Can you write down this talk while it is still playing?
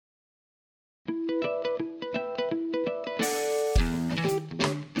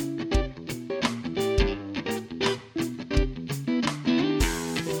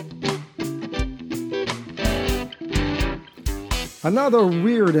Another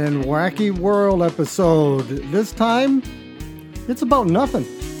weird and wacky world episode. This time, it's about nothing.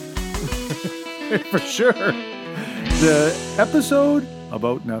 For sure. The episode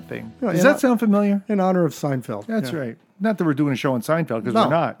about nothing. Yeah, Does that sound familiar? In honor of Seinfeld. That's Yeah. right. Not that we're doing a show on Seinfeld, because No, we're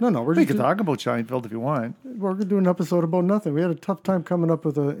not. no, we're We just can doing- talk about Seinfeld if you want. We're going to do an episode about nothing. We had a tough time coming up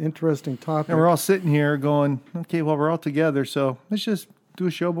with an interesting topic. And we're all sitting here going, okay, well, we're all together, so let's just do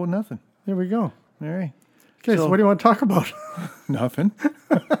a show about nothing. Here we go. All right. Okay, so what do you want to talk about? Nothing.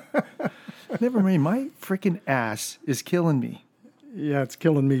 Never mind. My freaking ass is killing me. Yeah, it's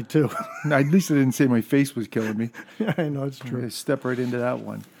killing me too. At least I didn't say my face was killing me. Yeah, I know, it's I true. step right into that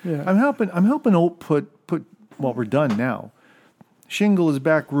one. Yeah. I'm helping Oat put well, we're done now. Shingle his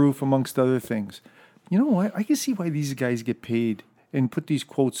back roof, amongst other things. You know what? I can see why these guys get paid and put these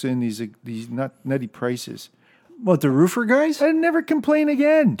quotes in, these nutty prices. What, the roofer guys? I never complain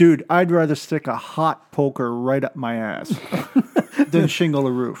again. Dude, I'd rather stick a hot poker right up my ass than shingle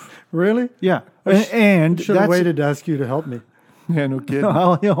a roof. Really? Yeah. And Should have that's... waited to ask you to help me. Yeah, no kidding.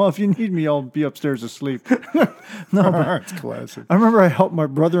 If you need me, I'll be upstairs asleep. No, but It's classic. I remember I helped my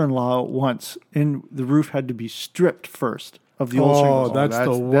brother-in-law once, and the roof had to be stripped first of the old shingles. That's the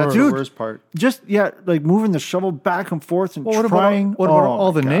That's worst. the Dude. worst part. Just, like moving the shovel back and forth and Well, trying. what about Oh,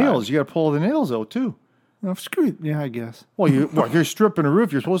 all the God. nails? You got to pull all the nails out too. No, screw it. Yeah, I guess. Well, you're stripping a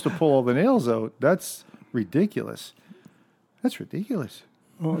roof. You're supposed to pull all the nails out. That's ridiculous. That's ridiculous.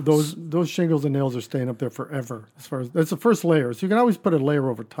 Oh, those shingles and nails are staying up there forever. As far as that's the first layer, so you can always put a layer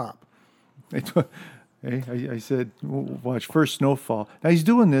over top. I said, watch first snowfall. Now he's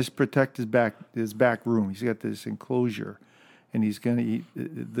doing this to protect his back room. He's got this enclosure, and he's gonna eat.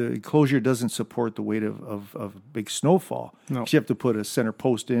 The enclosure doesn't support the weight of big snowfall. No. So you have to put a center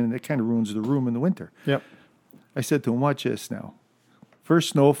post in, and it kind of ruins the room in the winter. Yep. I said to him, watch this now. First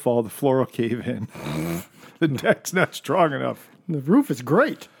snowfall, the floor will cave in. The deck's not strong enough. The roof is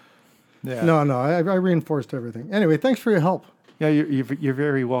great. Yeah. No, I reinforced everything. Anyway, thanks for your help. Yeah, you're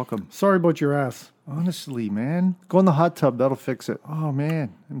very welcome. Sorry about your ass. Honestly, man. Go in the hot tub. That'll fix it. Oh,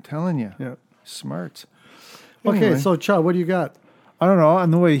 man. I'm telling you. Yeah. Smart. Okay, Anyway. so Chad, what do you got? I don't know. On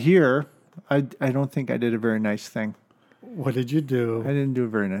the way here, I don't think I did a very nice thing. What did you I do? didn't do a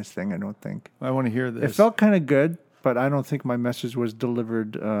very nice thing, I don't think. I want to hear this. It felt kind of good, but I don't think my message was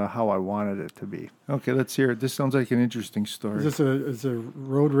delivered how I wanted it to be. Okay, let's hear it. This sounds like an interesting story. Is this a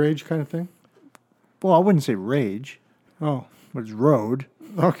road rage kind of thing? Well, I wouldn't say rage, Oh, but it's road.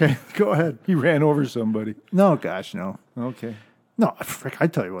 okay. Go ahead. He ran over somebody. No, gosh, no. Okay. No, frick, I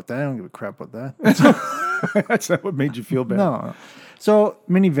tell you what, I don't give a crap about that. That's not what made you feel bad. No. So,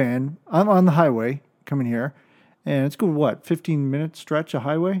 minivan, I'm on the highway coming here, and it's good, 15-minute stretch of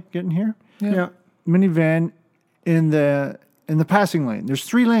highway getting here? Yeah. Minivan in the passing lane. There's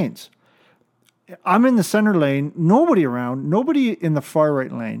 3 lanes. I'm in the center lane, nobody around, nobody in the far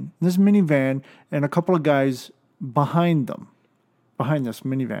right lane. This minivan and a couple of guys behind this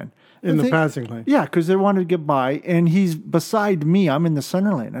minivan. In the passing lane. Yeah, because they wanted to get by, and he's beside me. I'm in the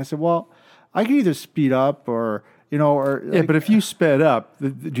center lane. I said, well, I can either speed up or. Yeah, but if you sped up,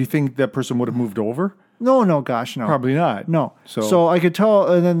 do you think that person would have moved over? No, gosh, no. Probably not. No. So- So I could tell,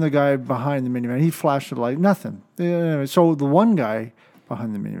 and then the guy behind the minivan, he flashed the light, nothing. So the one guy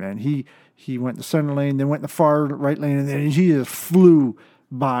behind the minivan, he went the center lane, then went the far right lane, and then he just flew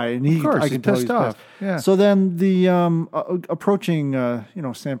by. And Of course, I he's could tell pissed he's off. pissed. Yeah. So then the approaching,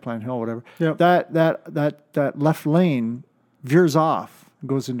 Sandplant Hill, whatever. Yep. That left lane veers off,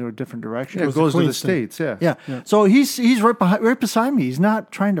 goes into a different direction. Yeah, it goes to the Queenston. States, yeah. Yeah. So he's right beside me. He's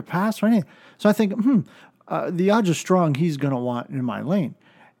not trying to pass or anything. So I think, the odds are strong he's going to want in my lane.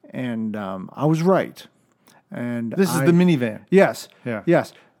 And I was right. And This is the minivan. Yes. Yeah.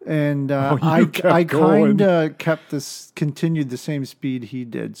 Yes. And you I kept going. kind of continued the same speed he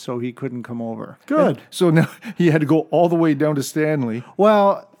did, so he couldn't come over. Good. So now he had to go all the way down to Stanley.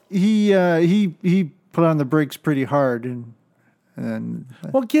 Well, he put on the brakes pretty hard, and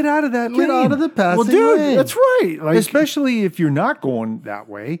Well, get out of that lane. Get out of the passing well, dude, lane. that's right. Like, Especially if you're not going that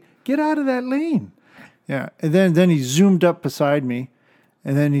way. Get out of that lane. yeah. And then he zoomed up beside me,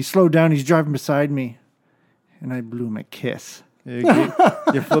 and then he slowed down. He's driving beside me, and I blew him a kiss.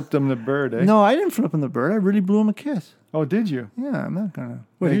 You flipped him the bird, eh? No, I didn't flip him the bird. I really blew him a kiss. Oh, did you? Yeah, I'm not gonna.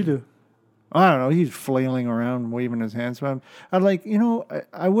 What do you do? I don't know. He's flailing around, waving his hands. So I'd like,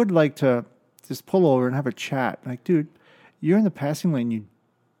 I would like to just pull over and have a chat. Like, dude, you're in the passing lane, you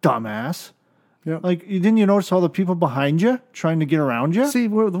dumbass. Yeah. Like, didn't you notice all the people behind you trying to get around you? See,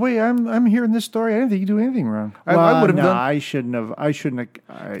 well, the way I'm hearing this story, I didn't think you do anything wrong. I would have done. I shouldn't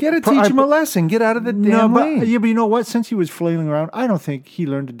have. Get to teach him a lesson. Get out of the damn lane. But you know what? Since he was flailing around, I don't think he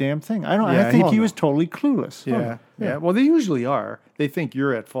learned a damn thing. I don't. Yeah, I think he was totally clueless. Yeah. Well, they usually are. They think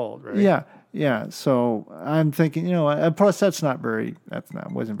you're at fault, right? Yeah. So I'm thinking, plus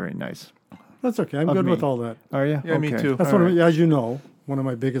wasn't very nice. That's okay. I'm good with all that. Are you? Yeah, me too. That's as you know, one of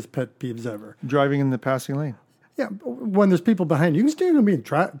my biggest pet peeves ever. Driving in the passing lane. Yeah, when there's people behind you, you can still be in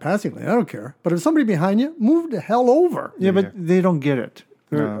passing lane. I don't care. But if somebody behind you, move the hell over. Yeah, but they don't get it.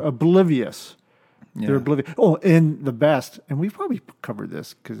 They're oblivious. Yeah. They're oblivious. Oh, and the best, and we probably covered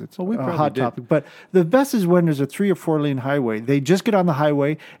this because it's a hot topic, but the best is when there's a 3 or 4 lane highway. They just get on the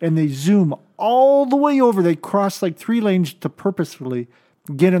highway and they zoom all the way over. They cross like 3 lanes to purposefully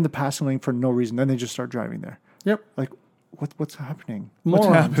get in the passing lane for no reason. Then they just start driving there. Yep. Like, what's happening?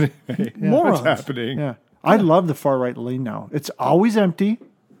 Morons. What's happening? Morons. What's happening? Yeah. I love the far right lane now. It's always empty.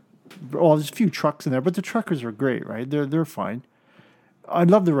 Well, there's a few trucks in there, but the truckers are great, right? They're fine. I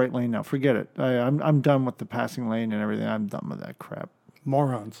love the right lane now. Forget it. I'm done with the passing lane and everything. I'm done with that crap.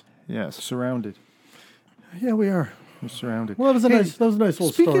 Morons. Yes. Surrounded. Yeah, we are. We're surrounded. Well, that was a nice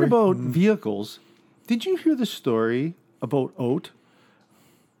little Speaking story. about vehicles, did you hear the story about Oat?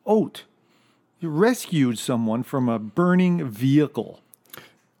 Oat rescued someone from a burning vehicle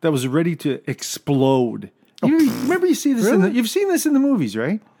that was ready to explode. Remember you see this you've seen this in the movies,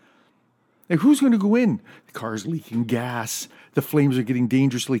 right? Like, who's going to go in? The car's leaking gas. The flames are getting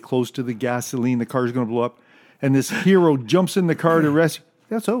dangerously close to the gasoline. The car's going to blow up. And this hero jumps in the car to rescue.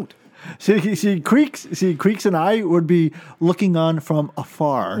 That's Oat. See, Creeks and I would be looking on from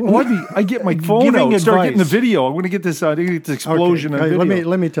afar. Well, I get my phone Giving out, start advice. getting the video. I'm going to get this out. I'm going to get this explosion on Okay, video.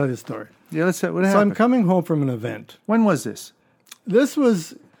 let me tell you a story. Yeah, what So happened? I'm coming home from an event. When was this? This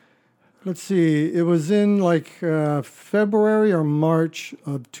was, let's see, it was in like February or March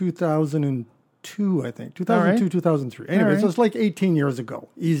of 2002, I think. 2002, 2003. Anyway, so it's like 18 years ago.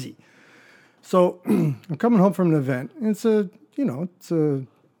 Easy. So I'm coming home from an event. And it's a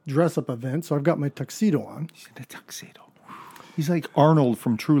dress-up event, so I've got my tuxedo on. He's in a tuxedo. He's like Arnold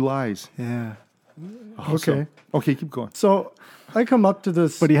from True Lies. Yeah. Okay. Okay, keep going. So I come up to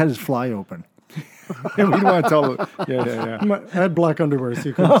this. But he had his fly open. We don't want to tell him. Yeah. I had black underwear, so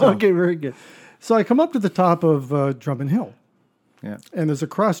you couldn't tell. Okay, very good. So I come up to the top of Drummond Hill, Yeah. and there's a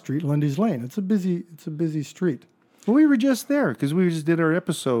cross street, Lundy's Lane. It's a busy street. Well, we were just there because we just did our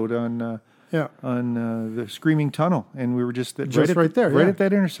episode on Yeah. the Screaming Tunnel, and we were just right there, right yeah. at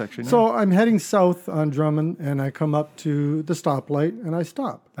that intersection. So I'm heading south on Drummond, and I come up to the stoplight, and I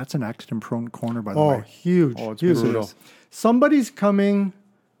stop. That's an accident-prone corner, by the Oh, way. huge. Oh, it's huge. brutal. Somebody's coming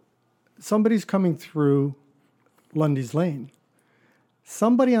through Lundy's Lane.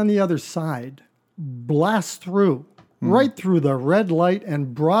 Somebody on the other side blasts through, right through the red light,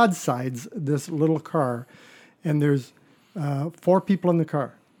 and broadsides this little car. And there's 4 people in the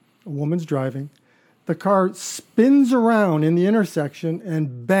car. A woman's driving. The car spins around in the intersection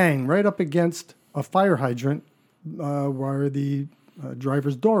and bang, right up against a fire hydrant where the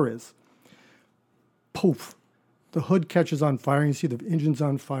driver's door is. Poof. The hood catches on fire. You see the engine's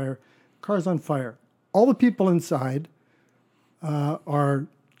on fire. Car's on fire. All the people inside are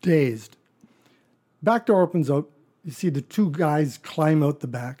dazed. Back door opens up. You see the 2 guys climb out the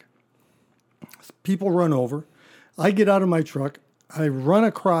back. People run over. I get out of my truck. I run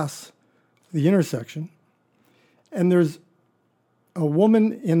across the intersection. And there's a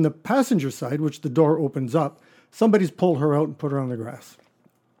woman in the passenger side, which the door opens up. Somebody's pulled her out and put her on the grass.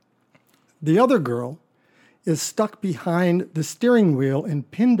 The other girl is stuck behind the steering wheel and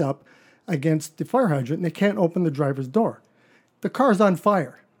pinned up against the fire hydrant, and they can't open the driver's door. The car's on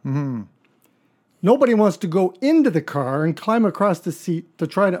fire. Mm-hmm. Nobody wants to go into the car and climb across the seat to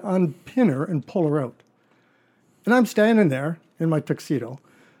try to unpin her and pull her out. And I'm standing there in my tuxedo.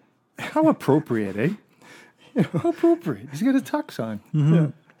 How appropriate, eh? How appropriate. He's got a tux on. Mm-hmm. Yeah.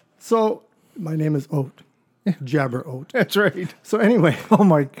 So my name is Oat. Jabber Oat. That's right. So anyway, Oh,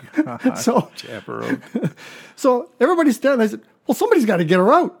 my God. so everybody's standing. I said, well, somebody's got to get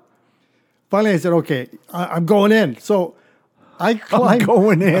her out. Finally, I said, okay, I'm going in. So I climb.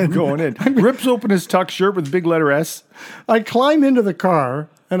 Going in. Going in. Rips open his tux shirt with big letter S. I climb into the car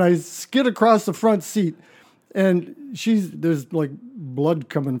and I skid across the front seat. And there's like blood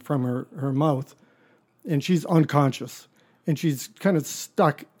coming from her mouth. And she's unconscious. And she's kind of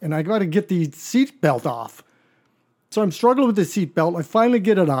stuck. And I got to get the seat belt off. So I'm struggling with the seat belt. I finally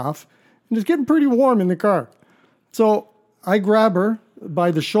get it off. And it's getting pretty warm in the car. So I grab her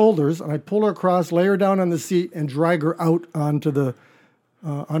by the shoulders and I pull her across, lay her down on the seat, and drag her out onto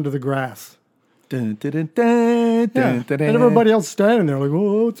the grass. Dun, dun, dun, dun, Yeah. dun, dun, And everybody else standing there like,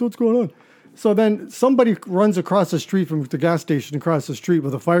 whoa, what's going on? So then somebody runs across the street from the gas station across the street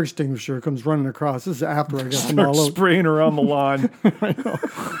with a fire extinguisher, comes running across. This is after I got them all Start out. spraying around the lawn.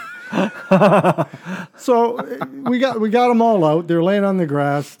 So we got them all out. They're laying on the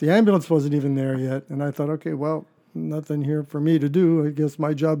grass. The ambulance wasn't even there yet. And I thought, okay, well, nothing here for me to do. I guess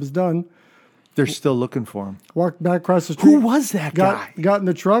my job is done. They're still looking for him. Walked back across the street. Who was that guy? Got in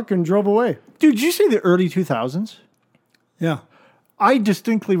the truck and drove away. Dude, did you say the early 2000s? Yeah. I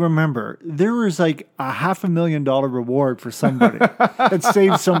distinctly remember there was like a $500,000 reward for somebody that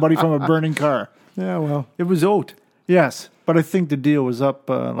saved somebody from a burning car. Yeah, well. It was Oat. Yes, but I think the deal was up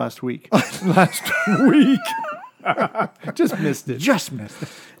last week. Last week. Just missed it. Just missed it.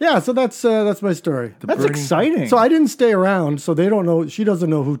 Yeah, so that's my story. That's burning- exciting. So I didn't stay around, so they don't know. She doesn't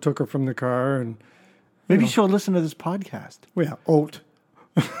know who took her from the car. And, Maybe she'll listen to this podcast. well, yeah, Oat.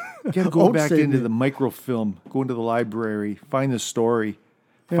 You got to go Oat back saved into me. the microfilm, go into the library, find the story,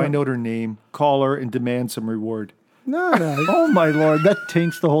 Yeah. find out her name, call her, and demand some reward. No, no. Oh my Lord, that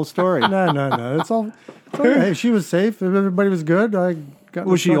taints the whole story. No. It's all right. Hey, she was safe. Everybody was good. I got in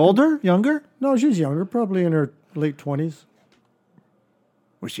the Was she truck. older, younger? No, she was younger, probably in her late 20s.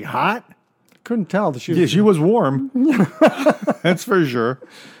 Was she hot? Couldn't tell that she was. Yeah, she was warm. That's for sure.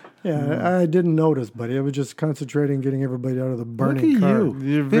 Yeah, I didn't notice, buddy. I was just concentrating getting everybody out of the Look burning at car. you.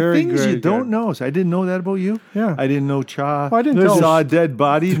 You're The very things good, you don't good. know. So I didn't know that about you. Yeah. I didn't know Cha. Well, I didn't tell- saw a dead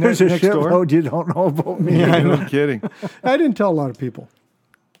body There's next a door. shitload you don't know about me. Yeah, I know. No kidding. I didn't tell a lot of people.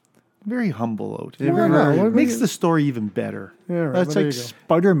 Very humble Oat. Yeah, Well, very- no, Makes the story even better. Yeah, right. That's well, there like you go.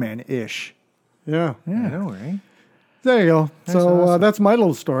 Spider-Man-ish. Yeah, I know, right? there you go. That's So awesome. that's my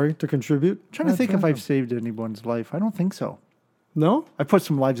little story to contribute. I'm trying to think if I've saved anyone's life. I don't think so. No, I put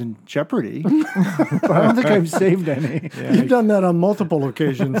some lives in jeopardy, but I don't think I've saved any. you've done that on multiple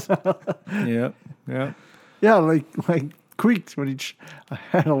occasions. Yeah. Yeah. Yeah, like Creeks when I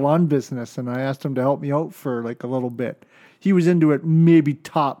had a lawn business and I asked him to help me out for like a little bit. He was into it maybe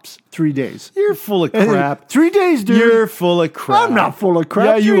tops 3 days. You're full of And crap. 3 days, dude. You're full of crap. I'm not full of crap.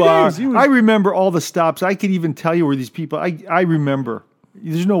 Yeah, 3 you are. days. He was- I remember all the stops. I could even tell you where these people. I remember.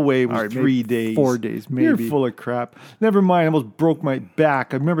 There's no way it was All right, 3 maybe days. 4 days, You're maybe. full of crap. Never mind. I almost broke my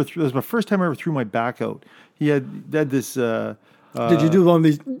back. I remember that was my first time I ever threw my back out. He had this. Did you do one of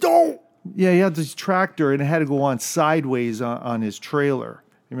these? Don't. Yeah, he had this tractor and it had to go on sideways on his trailer.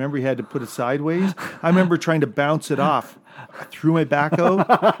 Remember, he had to put it sideways. I remember trying to bounce it off. I threw my back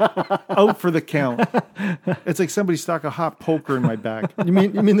out for the count. It's like somebody stuck a hot poker in my back. You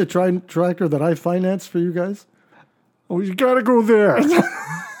mean the tractor that I financed for you guys? Oh, you gotta go there.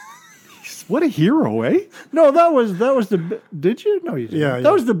 What a hero, eh? No, that was the. Did you? No, you didn't. Yeah, That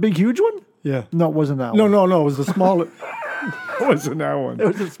yeah. was the big, huge one. Yeah. No, it wasn't that No, one. no. It was the smaller, Wasn't that one? It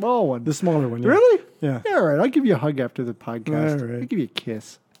was the small one. the smaller one. Yeah. Really? Yeah. Yeah, all right. I'll give you a hug after the podcast. All right. I'll give you a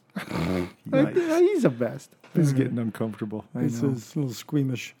kiss. Nice. He's the best. This is getting uncomfortable. This is a little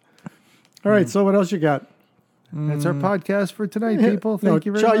squeamish. All right. So what else you got? That's our podcast for tonight, people. Thank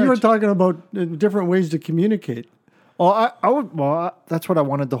you very Chuck, much. You were talking about different ways to communicate. Well, that's what I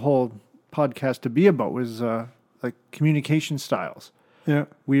wanted the whole podcast to be about was like communication styles, Yeah.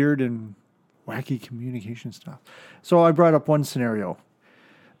 weird and wacky communication styles. So I brought up one scenario.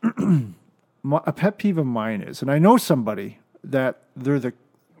 A pet peeve of mine is, and I know somebody that they're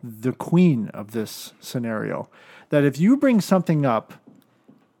the queen of this scenario, that if you bring something up,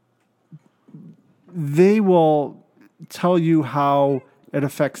 they will tell you how it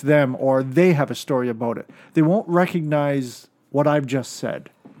affects them or they have a story about it. They won't recognize what I've just said.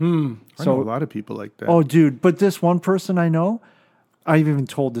 I know a lot of people like that. Oh, dude! But this one person I know, I've even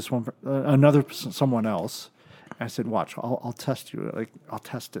told this one someone else. I said, "Watch, I'll test you. Like I'll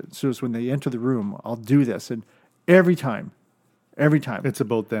test it. As soon as when they enter the room, I'll do this." And every time, It's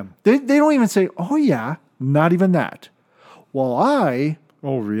about them. they don't even say, "Oh yeah," not even that. Well, I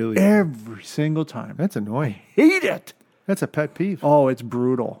Oh, really? every single time That's annoying. hate it. That's a pet peeve. Oh, it's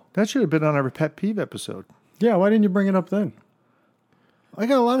brutal. That should have been on our pet peeve episode. Yeah. Why didn't you bring it up then? I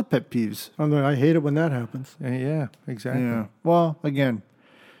got a lot of pet peeves. I hate it when that happens. Yeah, exactly. Yeah. Well, again,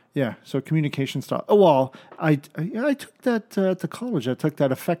 yeah. So communication style. Oh, well, I took that at the college. I took that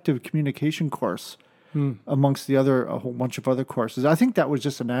effective communication course amongst a whole bunch of other courses. I think that was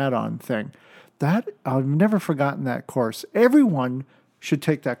just an add-on thing. That I've never forgotten that course. Everyone should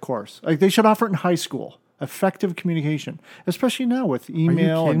take that course. Like they should offer it in high school. Effective communication, especially now with Are you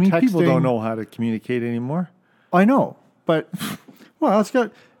email kidding and me? texting. People don't know how to communicate anymore. I know, but Well,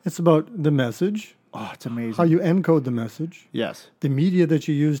 it's about the message, oh, it's amazing. how you encode the message, Yes. the media that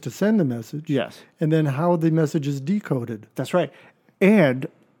you use to send the message, Yes. and then how the message is decoded. That's right. And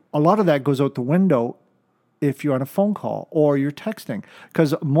a lot of that goes out the window if you're on a phone call or you're texting.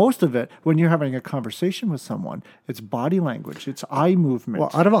 Because most of it, when you're having a conversation with someone, it's body language, it's eye movement.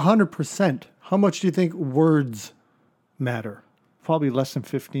 Well, out of 100%, how much do you think words matter? Probably less than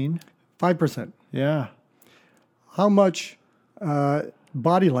 15. 5%. Yeah. How much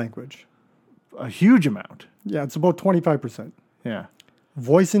body language? A huge amount. Yeah, it's about 25%. Yeah.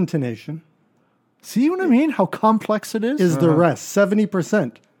 Voice intonation See what I mean? How complex it is? is the rest.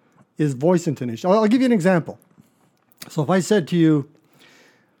 70% is voice intonation. I'll give you an example. So if I said to you,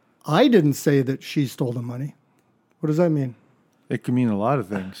 I didn't say that she stole the money, what does that mean? It can mean a lot of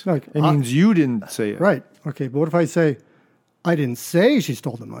things. Like, it means you didn't say it. Right. Okay. But what if I say, I didn't say she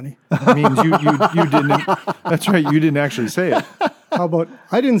stole the money? It means you didn't. That's right. You didn't actually say it. How about,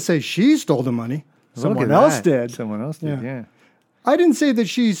 I didn't say she stole the money? Look Someone at else that. did. Someone else did. Yeah. Yeah. I didn't say that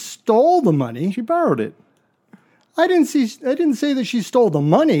she stole the money. She borrowed it. I didn't say that she stole the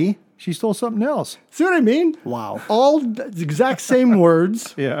money. She stole something else. See what I mean? Wow. All the exact same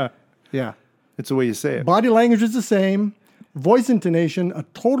words. Yeah. Yeah. It's the way you say it. Body language is the same. Voice intonation, a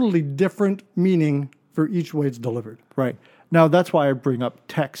totally different meaning for each way it's delivered. Right. Now, that's why I bring up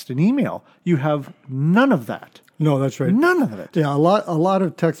text and email. You have none of that. No, that's right. None of it. Yeah, a lot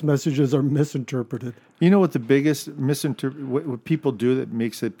of text messages are misinterpreted. You know what the biggest what people do that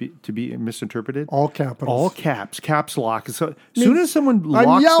makes it to be misinterpreted? All capitals. All caps lock. So as soon as someone locks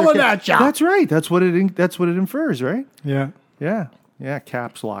I'm yelling their at ya. That's right. That's what it infers, right? Yeah. Yeah,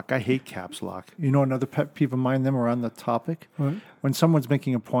 caps lock. I hate caps lock. You know, another pet peeve of mine, then we're on the topic. What? When someone's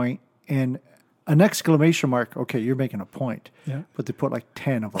making a point and an exclamation mark, okay, you're making a point. Yeah. But they put like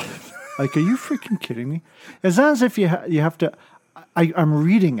 10 of them. Like, are you freaking kidding me? It's not as if you have to, I'm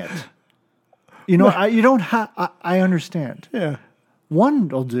reading it. You know, you don't have, I understand. Yeah. One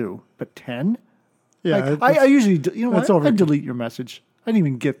will do, but 10? Yeah. Like, that's- I usually, you know that's what? I overkill. delete your message. I didn't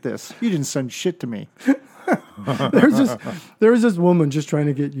even get this. You didn't send shit to me. there was this woman just trying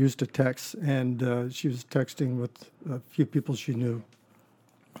to get used to text, and she was texting with a few people she knew,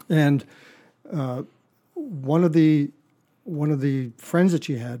 and one of the friends that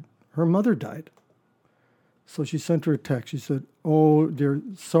she had, her mother died. So she sent her a text. She said, "Oh dear,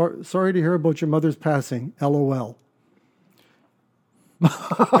 sorry to hear about your mother's passing. LOL."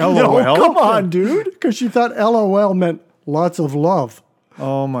 LOL. Come on, dude. Because she thought LOL meant lots of love.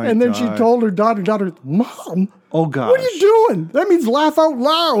 Oh my! And then God. she told her daughter, "Mom, Oh, gosh. what are you doing? That means laugh out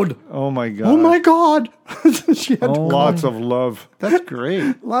loud." Oh my God! Oh my God. She had Lots of love. That's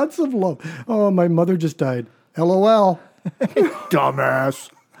great. lots of love. Oh, my mother just died. LOL. Dumbass.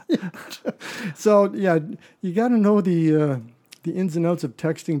 So, yeah, you got to know the ins and outs of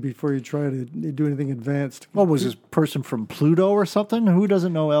texting before you try to do anything advanced. What was this person from Pluto or something? Who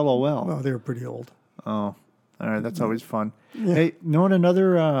doesn't know LOL? Oh, they were pretty old. Oh, all right. That's always fun. Hey, you know what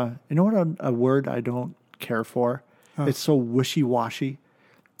another, a word I don't care for? It's so wishy-washy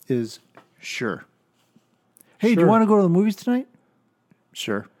is sure. Hey, do you Sure. want to go to the movies tonight?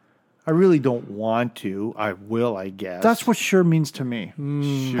 Sure. I really don't want to. I will, I guess. That's what sure means to me.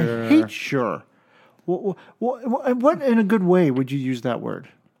 Sure. I hate sure. What in a good way would you use that word?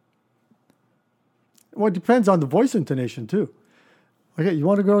 Well, it depends on the voice intonation, too. Okay, you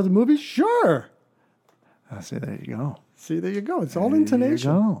want to go to the movies? Sure. I say, there you go. See, there you go. It's all There you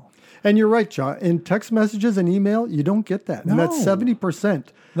intonation. go. And you're right, John. In text messages and email, you don't get that. And that's No. 70%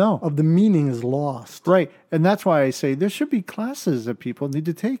 No. of the meaning is lost. Right. And that's why I say there should be classes that people need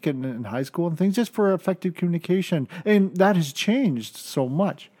to take in high school and things just for effective communication. And that has changed so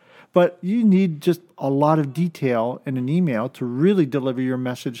much. But you need just a lot of detail in an email to really deliver your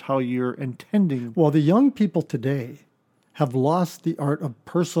message how you're intending. Well, the young people today have lost the art of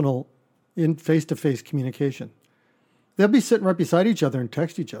personal in face-to-face communication. They'll be sitting right beside each other and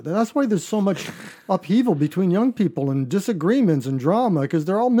text each other. That's why there's so much upheaval between young people and disagreements and drama, because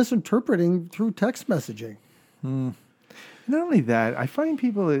they're all misinterpreting through text messaging. Not only that, I find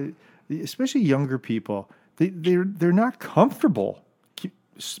people, especially younger people, they're not comfortable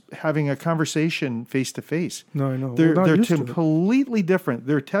having a conversation face to face. No, I know. They're We're not used to it. completely different.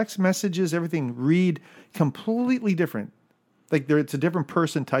 Their text messages, everything read completely different. Like it's a different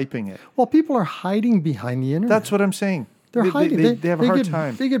person typing it. Well, people are hiding behind the internet. That's what I'm saying. They're hiding. They have a hard get,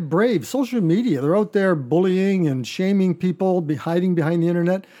 time. They get brave. Social media, they're out there bullying and shaming people, hiding behind the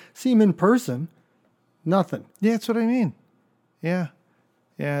internet. See them in person, nothing. Yeah, that's what I mean. Yeah.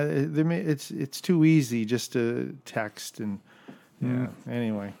 It's too easy just to text and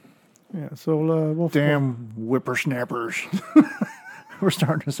Anyway, Yeah, so we'll Damn whippersnappers. We're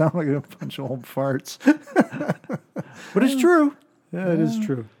starting to sound like a bunch of old farts. But it's true. Yeah, it is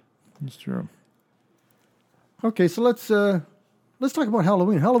true. It's true. Okay, so let's let's talk about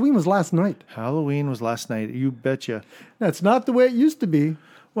Halloween. Halloween was last night. Halloween was last night. You betcha. That's not the way it used to be.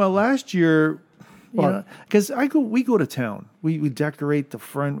 Well, last year, What? because we go to town. We decorate the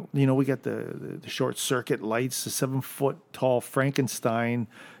front. We got the short circuit lights, the 7-foot tall Frankenstein.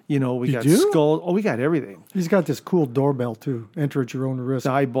 We got do? skull. Oh, we got everything. He's got this cool doorbell too. Enter at your own risk.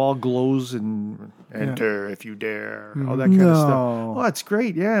 The eyeball glows and enter if you dare. All that kind of stuff. No. Oh, that's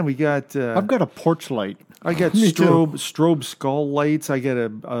great. Yeah, we got. I've got a porch light. I got Me too. strobe skull lights. I got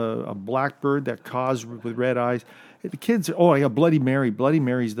a blackbird that caws with red eyes. The kids. Oh, I got Bloody Mary. Bloody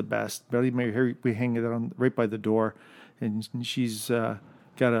Mary's the best. Bloody Mary. We hang it on right by the door, and she's got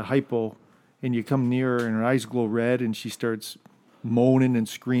a hypo. And you come near her, and her eyes glow red, and she starts moaning and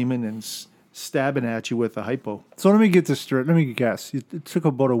screaming and stabbing at you with a hypo. So let me get this straight. Let me guess. It took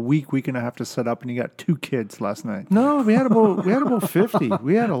about a week and a half to set up, and you got 2 kids last night. No, we had about 50.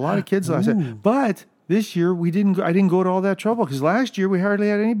 We had a lot of kids last night, but. This year I didn't go to all that trouble because last year we hardly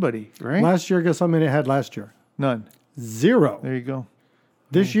had anybody, right? Last year, guess how many I had last year? None. 0. There you go.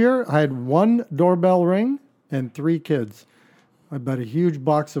 This year, I had 1 doorbell ring and 3 kids. I bought a huge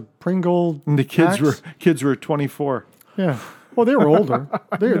box of Pringle. And the kids were 24. Yeah. Well, they were older.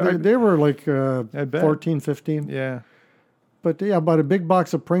 They were like I bet. 14, 15. Yeah. But yeah, I bought a big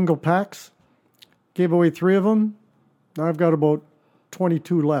box of Pringle packs. Gave away 3 of them. Now I've got about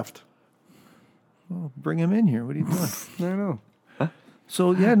 22 left. Well, bring them in here. What are you doing? I know.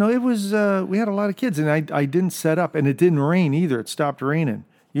 So yeah, no, it was. We had a lot of kids, and I didn't set up, and it didn't rain either. It stopped raining.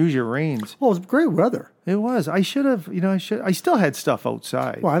 Usually it rains. Well, it was great weather. It was. I should have. I still had stuff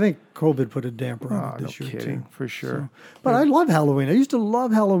outside. Well, I think COVID put a damper on it no this year kidding, too. for sure. But I love Halloween. I used to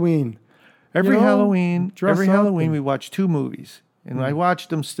love Halloween. Every Halloween, dress up we and- watch 2 movies, and I watched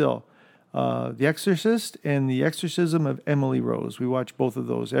them still. The Exorcist and The Exorcism of Emily Rose. We watch both of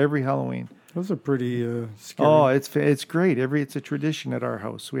those every Halloween. Those are pretty scary. Oh, it's great. It's a tradition at our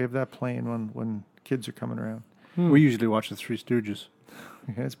house. We have that playing when kids are coming around. We usually watch the Three Stooges.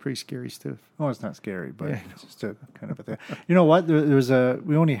 Yeah, it's pretty scary stuff. Oh, it's not scary, but Yeah. it's just a kind of a thing. You know what? There was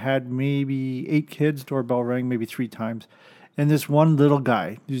we only had maybe 8 kids. Doorbell rang maybe 3 times, and this one little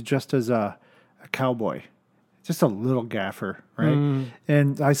guy, he's dressed as a cowboy, just a little gaffer, right?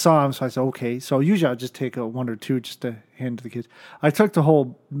 And I saw him, so I said, okay. So usually I'll just take 1 or 2 just to hand to the kids. I took the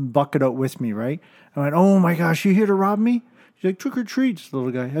whole bucket out with me, right? I went, oh my gosh, you here to rob me? He's like, trick or treat, this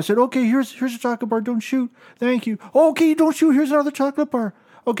little guy. I said, okay, here's a chocolate bar. Don't shoot. Thank you. Okay, don't shoot. Here's another chocolate bar.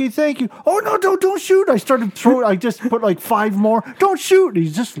 Okay, thank you. Oh no, don't shoot. I started throwing. I just put like 5 more. Don't shoot. And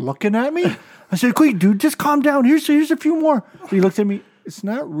he's just looking at me. I said, quick, dude, just calm down. Here's a few more. He looked at me. It's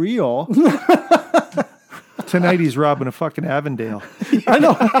not real. Tonight he's robbing a fucking Avondale. I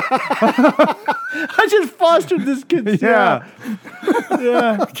know. I just fostered this kid. Yeah.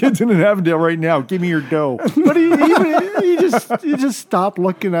 Yeah. Kid's in an Avondale right now. Give me your dough. But he just stopped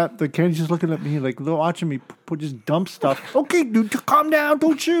looking at the kid. He's just looking at me like watching me put just dump stuff. Okay, dude, calm down.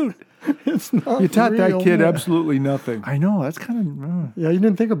 Don't shoot. It's not You taught that real. kid absolutely nothing. I know. That's kind of... Yeah, you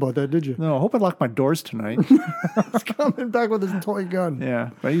didn't think about that, did you? no, I hope I lock my doors tonight. He's coming back with his toy gun. Yeah.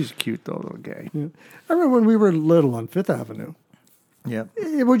 But he's cute, though, little guy. Yeah. I remember when we were little on Fifth Avenue. Yeah.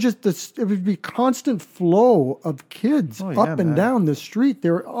 It would just it would be constant flow of kids Oh, yeah, up and man. down the street. They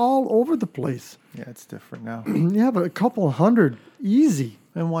were all over the place. Yeah, it's different now. You have a couple hundred easy.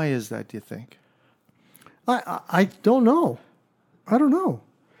 And why is that, do you think? I don't know. I don't know.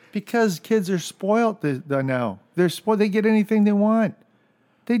 Because kids are spoiled now. They're spoiled. They get anything they want.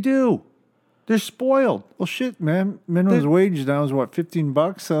 They do. They're spoiled. Well, shit, man. Minimum wage now is what,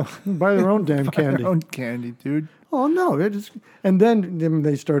 $15? So Buy their own damn buy candy. their own candy, dude. Oh no! And then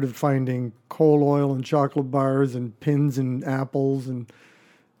they started finding coal oil and chocolate bars and pins and apples and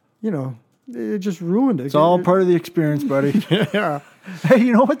it just ruined it. It's all part of the experience, buddy. Yeah. Hey,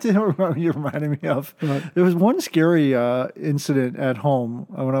 you know what you reminded me of? What? There was one scary incident at home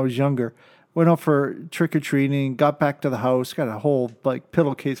when I was younger. Went out for trick-or-treating, got back to the house, got a whole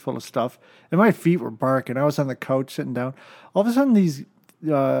pillowcase full of stuff, and my feet were barking. I was on the couch sitting down. All of a sudden,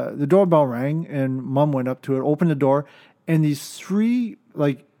 the doorbell rang, and Mom went up to it, opened the door, and these 3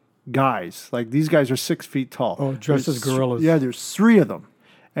 guys, these guys are 6 feet tall. Oh, dressed as gorillas. Yeah, there's 3 of them,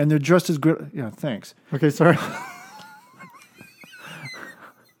 and they're dressed as gorillas. Yeah, thanks. Okay, sorry.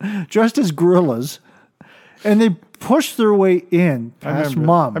 Dressed as gorillas, and they pushed their way in past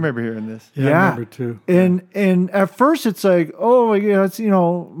Mom. I remember hearing this. Yeah, I remember too. And at first it's like, oh my God, it's,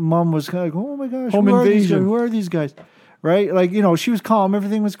 Mom was kind of like, oh my gosh, Home who are these invasion. guys? Who are these guys? Right? She was calm.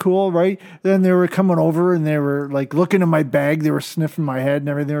 Everything was cool, right? Then they were coming over and they were looking in my bag. They were sniffing my head and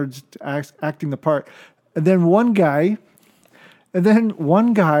everything. They were just acting the part. And then one guy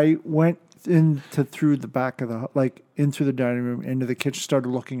went into through the back of the like in through the dining room into the kitchen. Started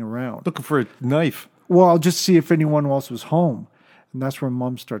looking around. Looking for a knife. Well, I'll just see if anyone else was home, and that's where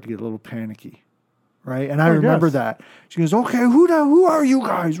Mom started to get a little panicky, right? And I remember guess. that she goes, "Okay, who are you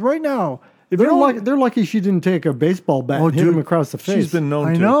guys right now?" If They're, you don't- they're lucky she didn't take a baseball bat and hit dude, him across the face. She's been known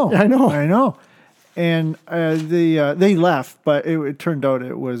I to. know, I know. I know. And they left, but it turned out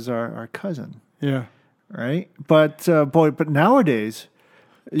it was our cousin, Yeah. right? But but nowadays,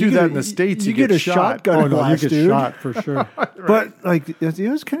 Do that in the States, You you get get a shot. shotgun Oh, no, you blast, get dude. shot for sure. But like it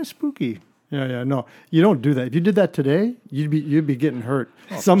was kind of spooky. Yeah, no, you don't do that. If you did that today, you'd be getting hurt.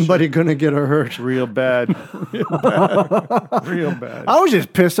 Somebody gonna get hurt. Real bad. Real bad. I was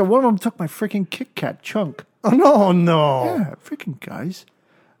just pissed that one of them took my freaking Kit Kat chunk. Oh no. Yeah, freaking guys.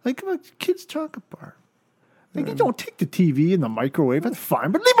 Like a kid's chocolate bar. Like, you don't take the TV and the microwave. That's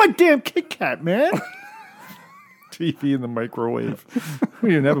fine, but leave my damn Kit Kat, man. TV in the microwave. We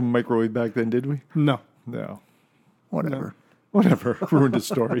didn't have a microwave back then, did we? No. No. Whatever. Whatever. Ruined the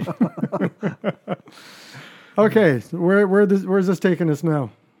story. Okay, so where's this taking us now?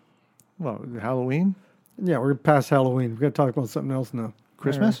 Well, Halloween? Yeah, we're past Halloween. We got to talk about something else now.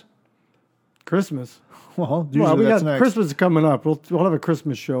 Christmas? Christmas. Well, usually Well, we that's got next. Christmas coming up. We'll have a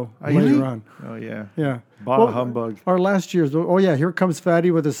Christmas show later on. Oh, yeah. Yeah. Bah humbug. Our last year's. Oh yeah, here comes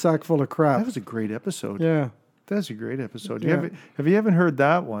Fatty with a sack full of crap. That was a great episode. Yeah. That's a great episode. Yeah. If you haven't heard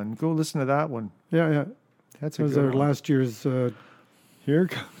that one, go listen to that one. Yeah. That's That a was good our one. last year's. Here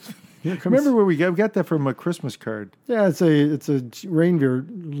comes. Remember where we got that from a Christmas card? Yeah, it's a reindeer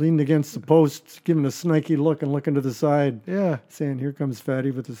leaned against the post, giving a snaky look and looking to the side, Yeah, saying, "Here comes Fatty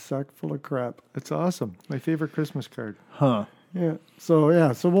with a sack full of crap." that's awesome. My favorite Christmas card. Huh. Yeah. So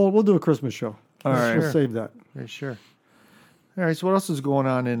we'll do a Christmas show. All right. We'll save that. Yeah, sure. All right, so what else is going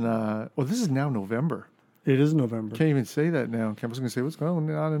on in... this is now November. It is November. Can't even say that now. I was going to say, what's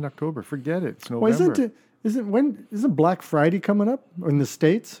going on in October? Forget it. It's November. Well, isn't Black Friday coming up in the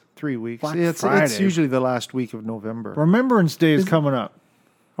States? 3 weeks. Black It's Friday. usually the last week of November. Remembrance Day is coming up.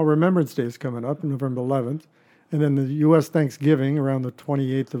 Oh, Remembrance Day is coming up, November 11th, and then the U.S. Thanksgiving around the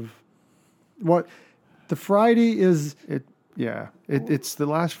 28th of what? The Friday is It's the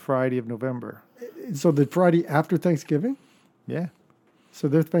last Friday of November. so the Friday after Thanksgiving. Yeah, So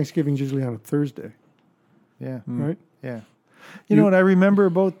their Thanksgiving's usually on a Thursday, yeah, right? yeah. You know what I remember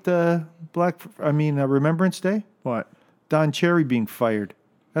about Remembrance Day? What? Don Cherry being fired.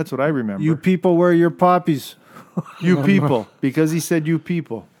 That's what I remember. You people wear your poppies. You people, because he said you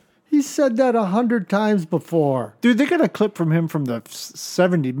people. He said that 100 times before. Dude, they got a clip from him from the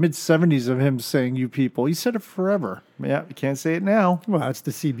mid-70s of him saying you people. He said it forever. Yeah, you can't say it now. Well, that's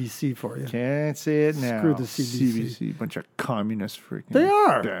the CBC for you. Can't say it now. Screw the CBC. CBC, bunch of communist freaking They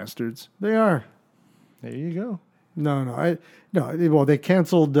are. bastards. They are. There you go. No. Well, they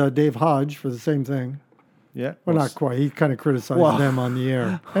canceled Dave Hodge for the same thing. Yeah. Well, not quite. He kind of criticized Well- them on the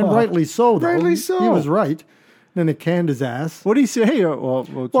air, and rightly so. Though. Rightly He so. was right. Then they canned his ass. What do you say? Well, it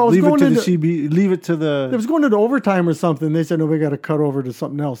was leave it going to the into- CB. Leave it to It the. was going into overtime or something. They said, "No, we got to cut over to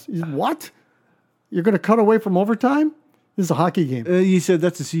something else." He said, "What? You're going to cut away from overtime? This is a hockey game." You said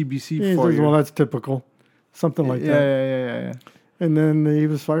that's a CBC He for says, you. "Well, that's typical." Something like yeah, that. yeah. And then he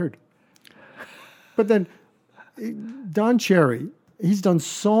was fired. But then Don Cherry, he's done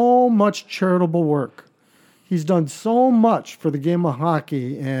so much charitable work. He's done so much for the game of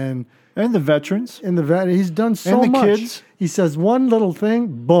hockey and And the veterans. in the vet. He's done so And the much. kids. He says one little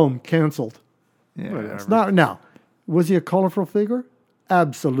thing, boom, canceled. Yeah. It's not now. Was he a colorful figure?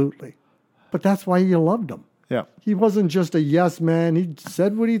 Absolutely. But that's why you loved him. Yeah. He wasn't just a yes man. He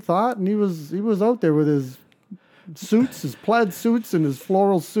said what he thought, and he was out there with his suits, his plaid suits, and his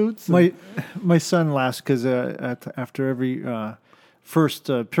floral suits. and- My son laughs because after every first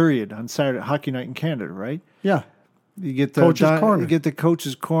period on Saturday hockey night in Canada, right? yeah. You get the Coach's corner. You get the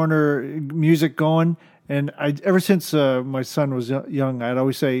coach's corner music going, and ever since my son was young, I'd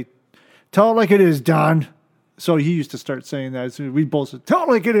always say, "Tell it like it is, Don." So he used to start saying that. So we both said, "Tell it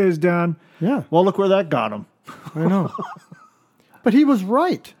like it is, Don." Yeah, Well, look where that got him. I know. But he was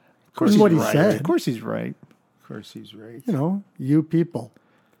right. Of course, in he's what he right. said. Of course, he's right. Of course, he's right. You know, you people.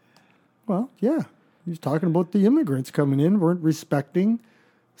 Well, yeah. He's talking about the immigrants coming in weren't respecting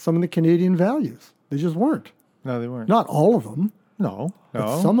some of the Canadian values. They just weren't. No, they weren't. Not all of them, No.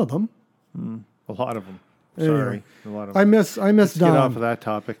 but some of them. A lot of them. Anyway. Sorry. A lot of I them. miss Let's Don. get off of that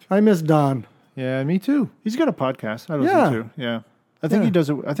topic. I miss Don. Yeah, me too. He's got a podcast. I listen Yeah. to. Yeah, I think Yeah. he does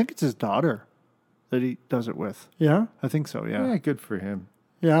it. I think it's his daughter that he does it with. Yeah? I think so. Yeah, Yeah. good for him.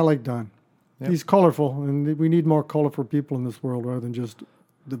 Yeah, I like Don. Yep. He's colorful, and we need more colorful people in this world rather than just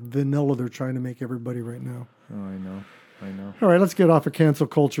the vanilla they're trying to make everybody right now. Oh, I know. I know. All right, let's get off of cancel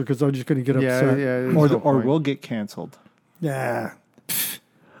culture because I'm just going to get upset. Yeah. Or we'll get canceled. Yeah.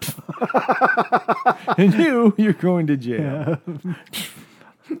 And you're going to jail.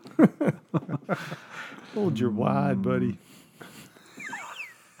 Hold your wad, buddy.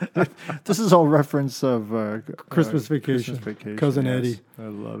 This is all reference of Christmas vacation. Cousin yes. Eddie. I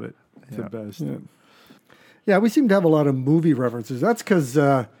love it. It's the best. Yeah, we seem to have a lot of movie references. That's because,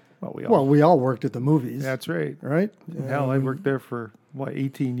 we all worked at the movies. That's right. Right? Hell, I worked there for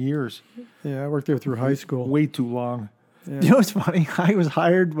 18 years. Yeah, I worked there through high school. Way too long. Yeah. You know what's funny? I was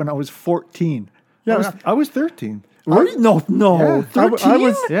hired when I was 14. Yeah, I was 13. Were you? No, Yeah,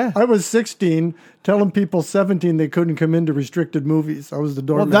 13? I was 16, telling people 17 they couldn't come into restricted movies. I was the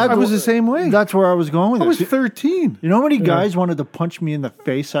doorman. that I was the same way. That's where I was going with I was this. 13. You know how many guys wanted to punch me in the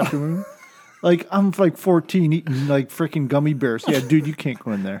face after me? Like, I'm like 14 eating like freaking gummy bears. Yeah, dude, you can't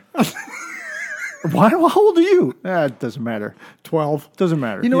go in there. Why? How old are you? It doesn't matter. 12. Doesn't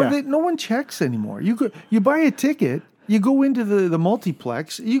matter. You know, Yeah. no one checks anymore. You buy a ticket, you go into the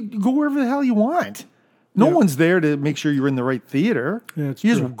multiplex, you go wherever the hell you want. No one's there to make sure you're in the right theater. Yeah, it's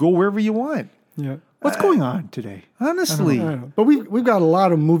you true. just go wherever you want. Yeah. What's going on today? Honestly. I know. But we've got a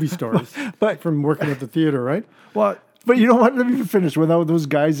lot of movie stars from working at the theater, right? Well, But you know what? Let me finish. Without those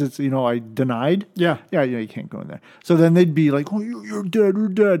guys, that's I denied. Yeah. Yeah, you can't go in there. So then they'd be like, "Oh, you're dead, you're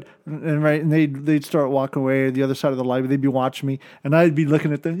dead," and they'd start walking away to the other side of the library. They'd be watching me, and I'd be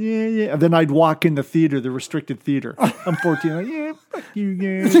looking at them. Yeah. And then I'd walk in the theater, the restricted theater. I'm 14. Like, yeah, fuck you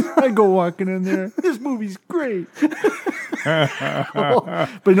guys. I go walking in there. This movie's great.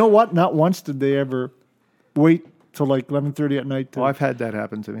 But you know what? Not once did they ever wait till like 11:30 at night to I've had that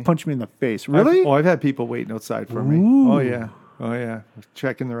happen to me. punch me in the face. Really? I've had people waiting outside for me. Ooh. Oh, yeah.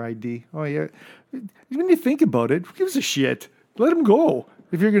 Checking their ID. Oh, yeah. When you think about it, who gives a shit? Let them go.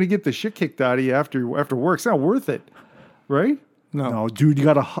 If you're going to get the shit kicked out of you after work, it's not worth it. Right? No, dude, you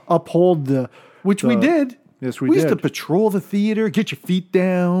got to uphold the. Which we did. Yes, we used to did. patrol the theater, get your feet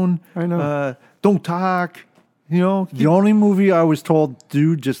down. I know. Don't talk. You know, The only movie I was told,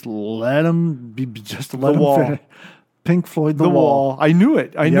 dude, just let him be. Just let The him Wall. finish. Pink Floyd, the wall. I knew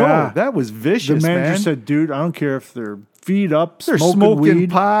it. I Yeah. know. That was The vicious, manager man. said, "Dude, I don't care if they're feet up, They're smoking, smoking weed."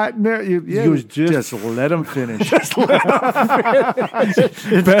 pot. Yeah, He was just- let them finish. Best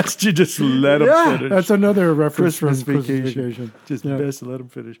you just let them finish. That's another reference Christmas from Christmas vacation. vacation. Just Yeah. best to let them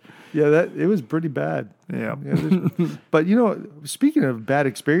finish. Yeah, it was pretty bad. Yeah. But speaking of bad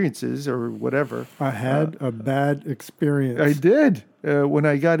experiences or whatever, I had a bad experience. I did when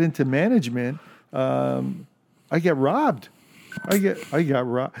I got into management. I get robbed. I got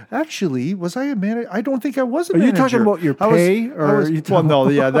robbed. Actually, was I a manager? I don't think I was a Are you manager. talking about your pay, or are you well, no,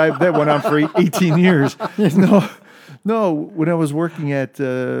 yeah, that went on for 18 years. No, when I was working at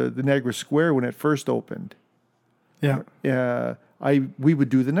the Niagara Square when it first opened, Yeah. we would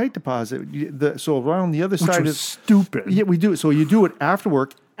do the night deposit. So around the other Which side was of stupid. yeah, we do it. So you do it after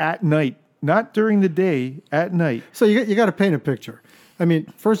work at night, not during the day. At night. So you got to paint a picture. I mean,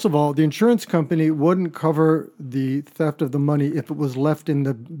 first of all, the insurance company wouldn't cover the theft of the money if it was left in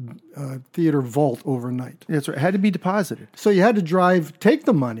the theater vault overnight. That's right. It had to be deposited. So you had to take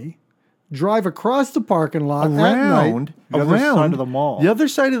the money, drive across the parking lot at night. Around The other side of the mall. The other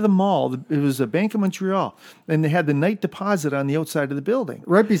side of the mall, it was a Bank of Montreal, and they had the night deposit on the outside of the building.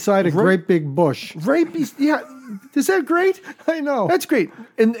 Right beside a great big bush. Yeah, is that great? I know. That's great.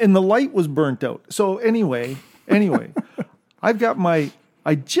 And the light was burnt out. So anyway,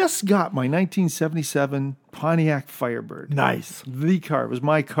 I just got my 1977 Pontiac Firebird. Nice. The car. It was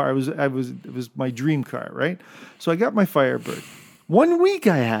my car. It was my dream car, right? So I got my Firebird. 1 week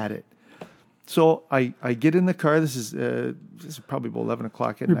I had it. So I get in the car. This is probably about 11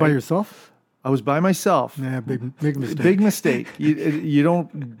 o'clock at You're night. by yourself? I was by myself. Yeah, big mistake. Big mistake. You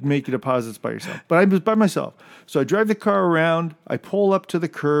don't make your deposits by yourself. But I was by myself. So I drive the car around. I pull up to the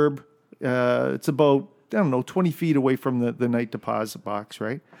curb. It's about, 20 feet away from the night deposit box,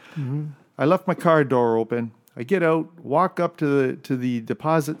 right? Mm-hmm. I left my car door open. I get out, walk up to the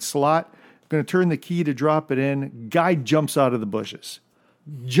deposit slot. I'm going to turn the key to drop it in. Guy jumps out of the bushes.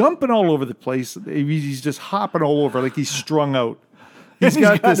 Jumping all over the place. He's just hopping all over like he's strung out. He's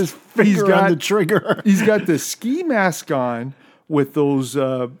got his finger on the trigger. He's got the ski mask on with those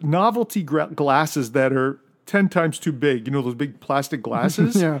novelty glasses that are 10 times too big. You know, those big plastic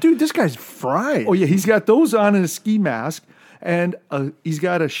glasses? Yeah. Dude, this guy's fried. Oh, yeah. He's got those on in a ski mask. And he's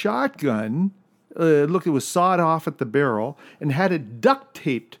got a shotgun. Look, it was sawed off at the barrel and had it duct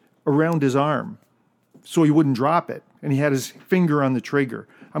taped around his arm so he wouldn't drop it. And he had his finger on the trigger.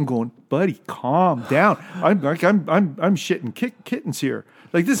 I'm going, buddy, calm down. I'm shitting kittens here.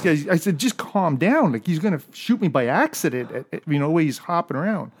 Like this guy, I said, just calm down. Like he's going to shoot me by accident. The way he's hopping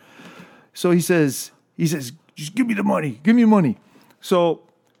around. So he says, just give me the money. Give me money. So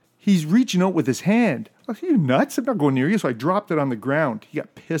he's reaching out with his hand. Are you nuts? I'm not going near you. So I dropped it on the ground. He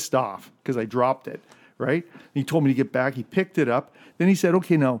got pissed off because I dropped it, right? And he told me to get back. He picked it up. Then he said,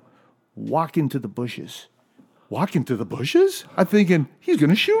 okay, now walk into the bushes. Walk into the bushes? I'm thinking, he's going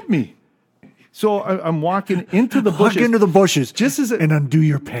to shoot me. So I'm walking into the bushes. Walk into the bushes. Just as and undo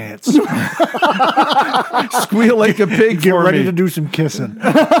your pants. squeal like a pig. Get for ready me. to do some kissing.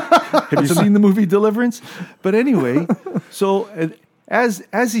 Have you seen the movie Deliverance? But anyway, so as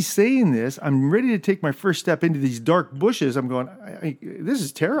he's saying this, I'm ready to take my first step into these dark bushes. I'm going, this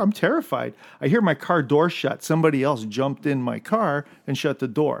is terror. I'm terrified. I hear my car door shut. Somebody else jumped in my car and shut the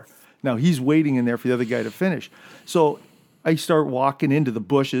door. Now he's waiting in there for the other guy to finish. So I start walking into the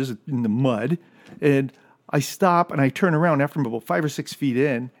bushes in the mud, and I stop and I turn around after I'm about 5 or 6 feet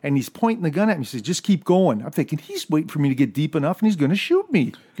in, and he's pointing the gun at me. He says, just keep going. I'm thinking, he's waiting for me to get deep enough and he's going to shoot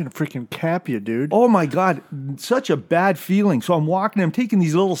me. Gonna freaking cap you, dude. Oh my God, such a bad feeling. So I'm walking, I'm taking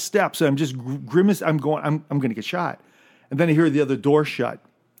these little steps, and I'm just grimace. I'm going to get shot. And then I hear the other door shut,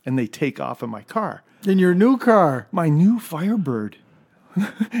 and they take off in my car. In your new car. My new Firebird.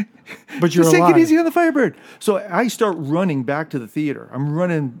 But you're Just take alive. it easy on the Firebird. So I start running back to the theater. I'm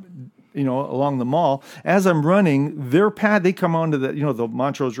running, along the mall. As I'm running, they come onto the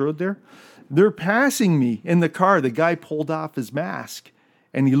Montrose Road there. They're passing me in the car. The guy pulled off his mask,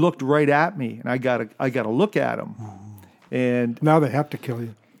 and he looked right at me, and I got to look at him. And Now they have to kill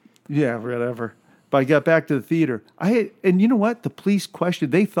you. yeah, whatever. But I got back to the theater. And you know what? The police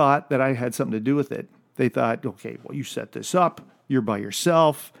questioned. They thought that I had something to do with it. They thought, okay, well, you set this up. You're by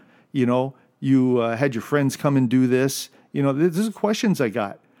yourself. You had your friends come and do this. These are questions I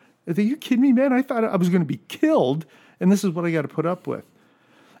got. I think, you kidding me, man? I thought I was going to be killed, and this is what I got to put up with.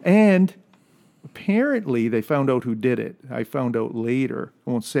 And apparently they found out who did it. I found out later.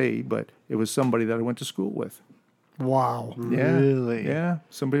 I won't say, but it was somebody that I went to school with. Wow. Yeah. Really? Yeah.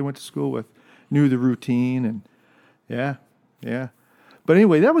 Somebody I went to school with. Knew the routine, and yeah. But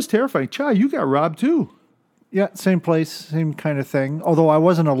anyway, that was terrifying. Chai, you got robbed too. Yeah, same place, same kind of thing. Although I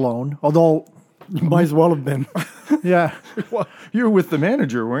wasn't alone. Although, You might as well have been. yeah, Well, you were with the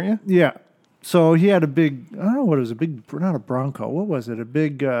manager, weren't you? yeah. So he had a big, I don't know what it was, not a Bronco. What was it? A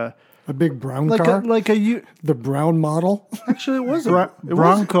big, A big brown like car? a The brown model? Actually, it was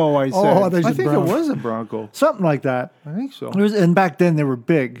Bronco, I said. Oh, they I said think brown. it was a Bronco. Something like that. I think so. It was, and back then they were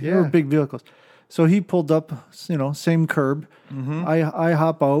big. They were Yeah. big vehicles. So he pulled up, same curb. Mm-hmm. I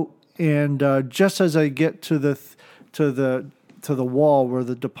hop out, and just as I get to the wall where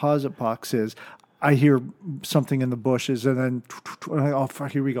the deposit box is, I hear something in the bushes, and then oh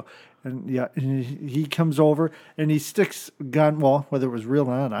fuck, here we go. And yeah, and he comes over and he sticks a gun. Well, whether it was real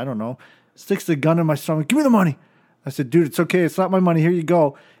or not, I don't know. Sticks the gun in my stomach. Give me the money. I said, dude, it's okay. It's not my money. Here you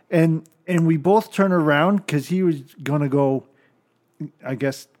go. And we both turn around because he was gonna go. I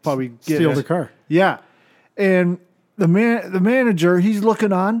guess probably Steal the car. Yeah, and the manager, he's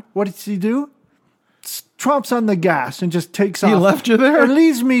looking on. What does he do? Trumps on the gas and just takes off. He left you there? And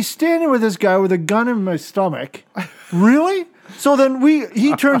leaves me standing with this guy with a gun in my stomach. Really? So then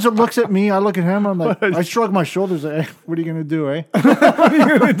he turns and looks at me. I look at him. I'm like, I shrug my shoulders. Like, hey, what are you going to do, eh? What are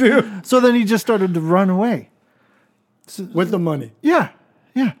you going to do? So then he just started to run away. With the money. Yeah.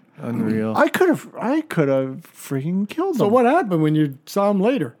 Unreal. I could have freaking killed him. So what happened when you saw him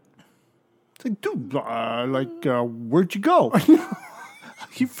later? It's like, dude, where'd you go?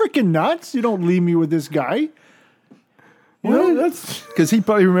 You freaking nuts? You don't leave me with this guy. Well, that's Because he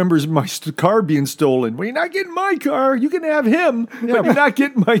probably remembers my car being stolen. Well, you're not getting my car. You can have him, but you're not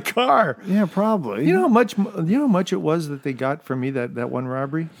getting my car. Yeah, probably. You know how much it was that they got from me that one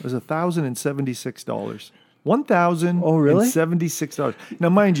robbery? It was $1,076. Oh, really? $1,076. Now,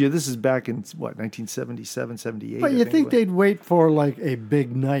 mind you, this is back in 1977, 78. but you think they'd wait for like a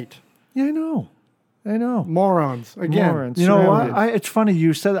big night. Yeah, I know. Morons. Again. Morons. You know Surrounded. what? It's funny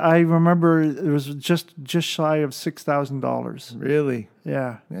you said. I remember it was just shy of $6,000. Really?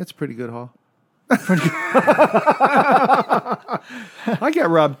 Yeah. That's a pretty good haul. I got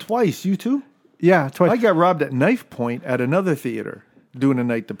robbed twice. You too? Yeah. Twice. I got robbed at Knife Point at another theater doing a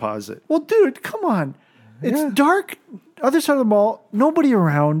night deposit. Well, dude, come on. It's dark. Other side of the mall. Nobody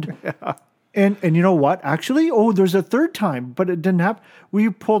around. Yeah. And you know what? Actually, there's a third time, but it didn't happen. We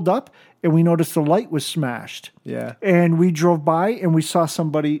pulled up and we noticed the light was smashed. Yeah. And we drove by and we saw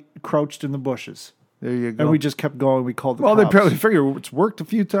somebody crouched in the bushes. There you go. And we just kept going. We called the well, cops. they probably figure it's worked a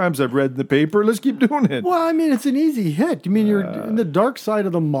few times. I've read in the paper. Let's keep doing it. Well, I mean, it's an easy hit. I mean, you're in the dark side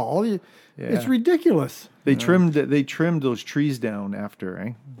of the mall. It's ridiculous. They trimmed those trees down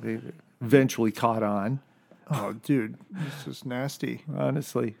after. They eventually caught on. Oh, dude, this is nasty.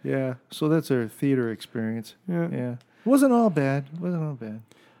 Honestly, yeah. So that's our theater experience. Yeah. Wasn't all bad.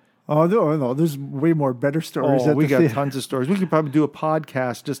 Oh, no, there's way more better stories. Oh, at we the got theater. tons of stories. We could probably do a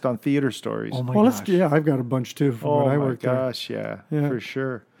podcast just on theater stories. Oh, my Well, gosh. I've got a bunch too from Oh when I my worked there. gosh, yeah, Yeah. for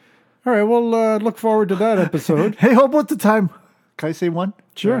sure. All right, well, look forward to that episode. Hey, how about the time? Can I say one?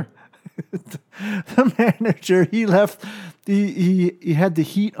 Sure. The manager, he left. He had the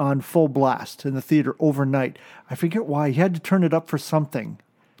heat on full blast in the theater overnight. I forget why. He had to turn it up for something.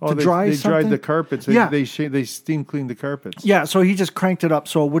 Oh, to dry they something. dried the carpets. They, Yeah. they steam cleaned the carpets. Yeah, so he just cranked it up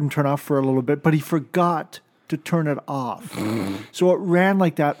so it wouldn't turn off for a little bit, but he forgot to turn it off. So it ran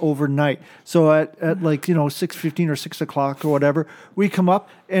like that overnight. So at like, 6:15 or 6 o'clock or whatever, we come up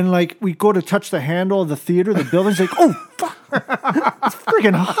and like we go to touch the handle of the theater, the building's like, oh, fuck. It's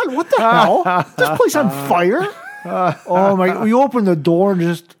freaking hot. What the hell? Is this place on fire? Oh my, we opened the door and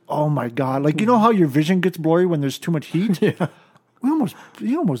just, oh my God. Like, you know how your vision gets blurry when there's too much heat? Yeah.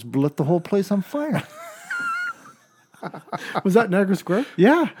 You almost lit the whole place on fire. Was that Niagara Square?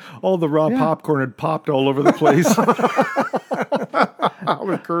 Yeah. All the raw popcorn had popped all over the place.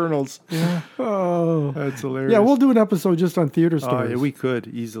 With kernels. Yeah. Oh, that's hilarious. Yeah, we'll do an episode just on theater Oh, stories. yeah, we could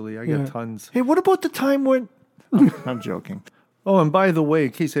easily. I Yeah. got tons. Hey, what about the time when... I'm joking. Oh, and by the way,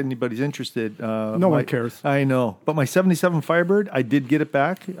 in case anybody's interested, No one cares. I know, but my '77 Firebird, I did get it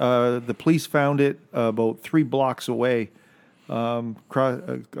back. The police found it about 3 blocks away,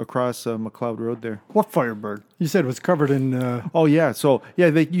 across McLeod Road there. What Firebird? You said it was covered in. Oh yeah, so yeah,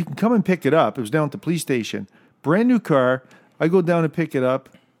 you can come and pick it up. It was down at the police station. Brand new car. I go down and pick it up.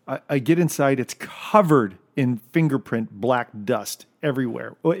 I get inside. It's covered in fingerprint black dust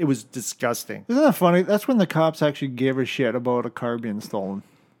everywhere. It was disgusting. Isn't that funny? That's when the cops actually gave a shit about a car being stolen.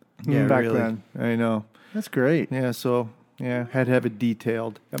 Back really. then. I know. That's great. Yeah, so yeah, had to have it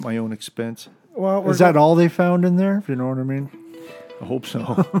detailed at my own expense. Well, Is that all they found in there? If you know what I mean. I hope so.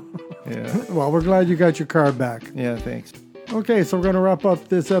 Yeah. Well, we're glad you got your car back. Yeah, thanks. Okay, so we're going to wrap up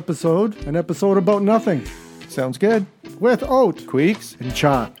this episode, an episode about nothing, Sounds good. with Oat, Queeks. And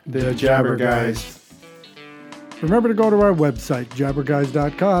Cha. The Jabber Guys. Remember to go to our website,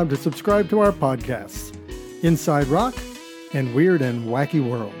 jabberguys.com, to subscribe to our podcasts, Inside Rock and Weird and Wacky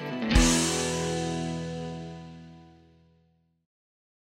World.